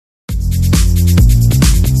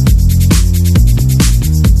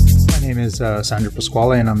is Sandro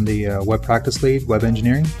Pasquali, and I'm the web practice lead, web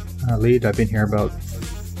engineering lead. I've been here about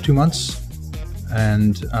 2 months,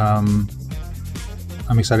 and I'm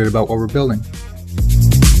excited about what we're building.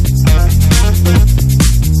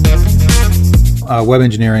 Web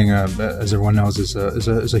engineering, as everyone knows, is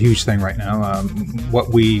a huge thing right now.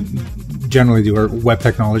 What we generally do are web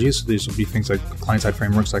technologies. These will be things like client-side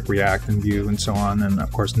frameworks like React and Vue and so on, and of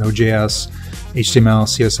course Node.js, HTML,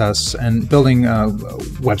 CSS, and building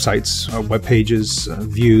websites, web pages,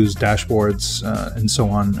 views, dashboards, and so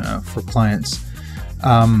on for clients.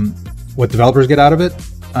 What developers get out of it?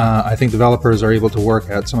 I think developers are able to work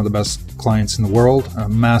at some of the best clients in the world,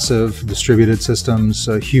 massive distributed systems,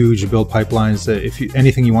 huge build pipelines. That if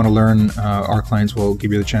anything you want to learn, our clients will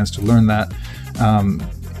give you the chance to learn that.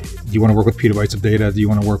 Do you want to work with petabytes of data? Do you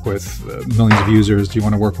want to work with millions of users? Do you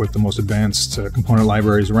want to work with the most advanced component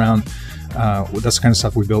libraries around? That's the kind of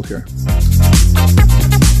stuff we build here.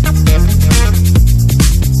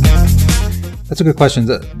 That's a good question.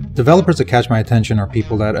 The developers that catch my attention are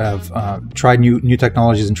people that have tried new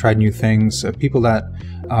technologies and tried new things, people that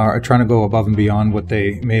are trying to go above and beyond what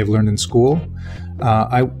they may have learned in school.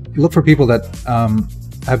 I look for people that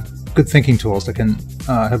have good thinking tools, that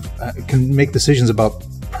can make decisions about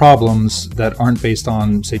problems that aren't based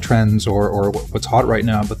on, say, trends or what's hot right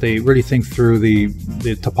now, but they really think through the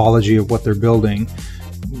topology of what they're building,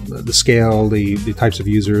 the scale, the types of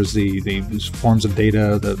users, the forms of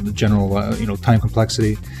data, the general time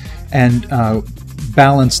complexity, and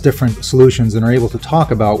balance different solutions, and are able to talk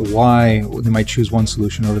about why they might choose one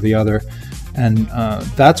solution over the other. And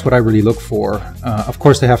that's what I really look for. Of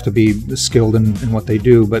course, they have to be skilled in what they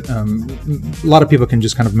do, but a lot of people can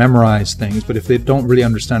just kind of memorize things, but if they don't really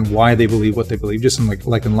understand why they believe what they believe, just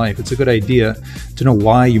like in life, it's a good idea to know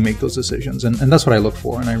why you make those decisions, and that's what I look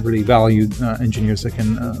for. And I really value engineers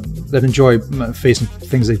that enjoy facing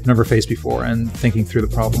things they've never faced before and thinking through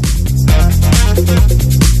the problem.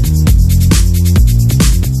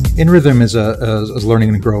 InRhythm is a learning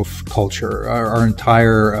and growth culture. Our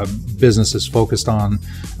entire business is focused on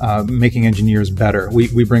making engineers better.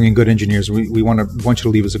 We bring in good engineers. We want you to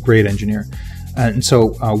leave as a great engineer, and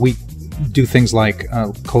so we do things like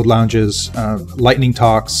code lounges, lightning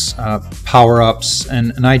talks, power-ups,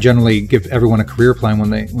 and I generally give everyone a career plan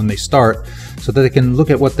when they start, so that they can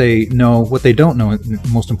look at what they know, what they don't know,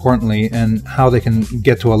 most importantly, and how they can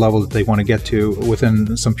get to a level that they want to get to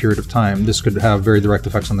within some period of time. This could have very direct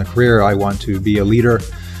effects on their career. I want to be a leader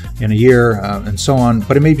in a year, and so on.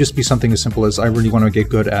 But it may just be something as simple as I really want to get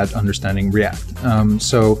good at understanding React.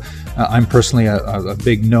 I'm personally a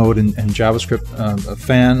big Node and JavaScript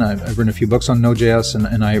fan. I've written a few books on Node.js,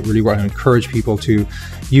 and I really want to encourage people to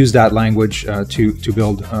use that language to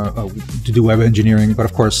build, to do web engineering. But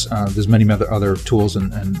of course, there's many other tools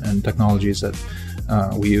and technologies that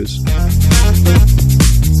we use.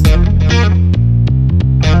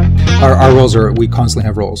 Our roles are, we constantly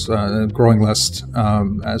have roles, growing list,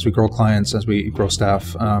 as we grow clients, as we grow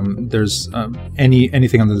staff. There's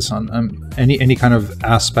anything under the sun, any kind of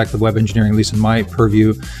aspect of web engineering, at least in my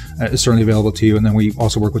purview, is certainly available to you. And then we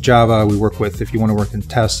also work with Java. We work with, if you want to work in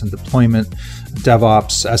test and deployment,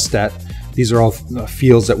 DevOps, SDET. These are all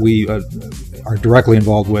fields that we are directly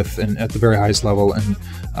involved with and at the very highest level, and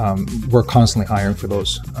we're constantly hiring for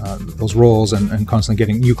those roles and constantly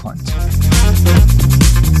getting new clients.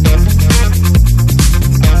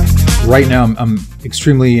 Right now, I'm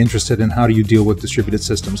extremely interested in how do you deal with distributed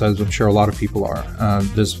systems, as I'm sure a lot of people are.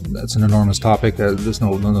 That's an enormous topic. There's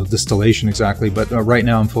no distillation exactly, but right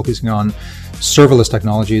now I'm focusing on serverless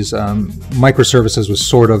technologies. Microservices was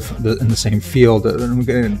sort of in the same field. We're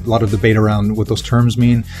getting a lot of debate around what those terms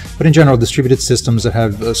mean, but in general, distributed systems that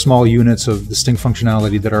have small units of distinct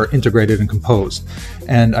functionality that are integrated and composed.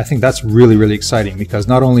 And I think that's really, really exciting, because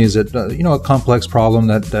not only is it a complex problem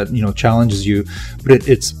that challenges you, but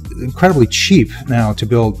it's incredibly cheap now to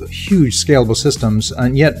build huge scalable systems,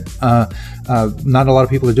 and yet not a lot of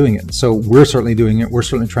people are doing it. So we're certainly doing it. We're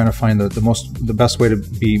certainly trying to find the best way to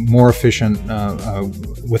be more efficient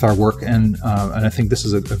with our work, and I think this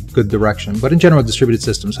is a good direction. But in general, distributed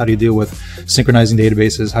systems, how do you deal with synchronizing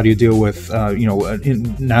databases? How do you deal with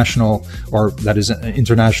national, or that is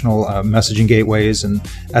international messaging gateways and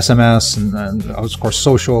SMS and of course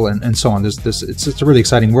social and so on? It's a really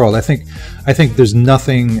exciting world. I think there's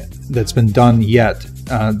nothing that's been done yet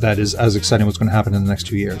that is as exciting what's going to happen in the next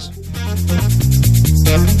 2 years.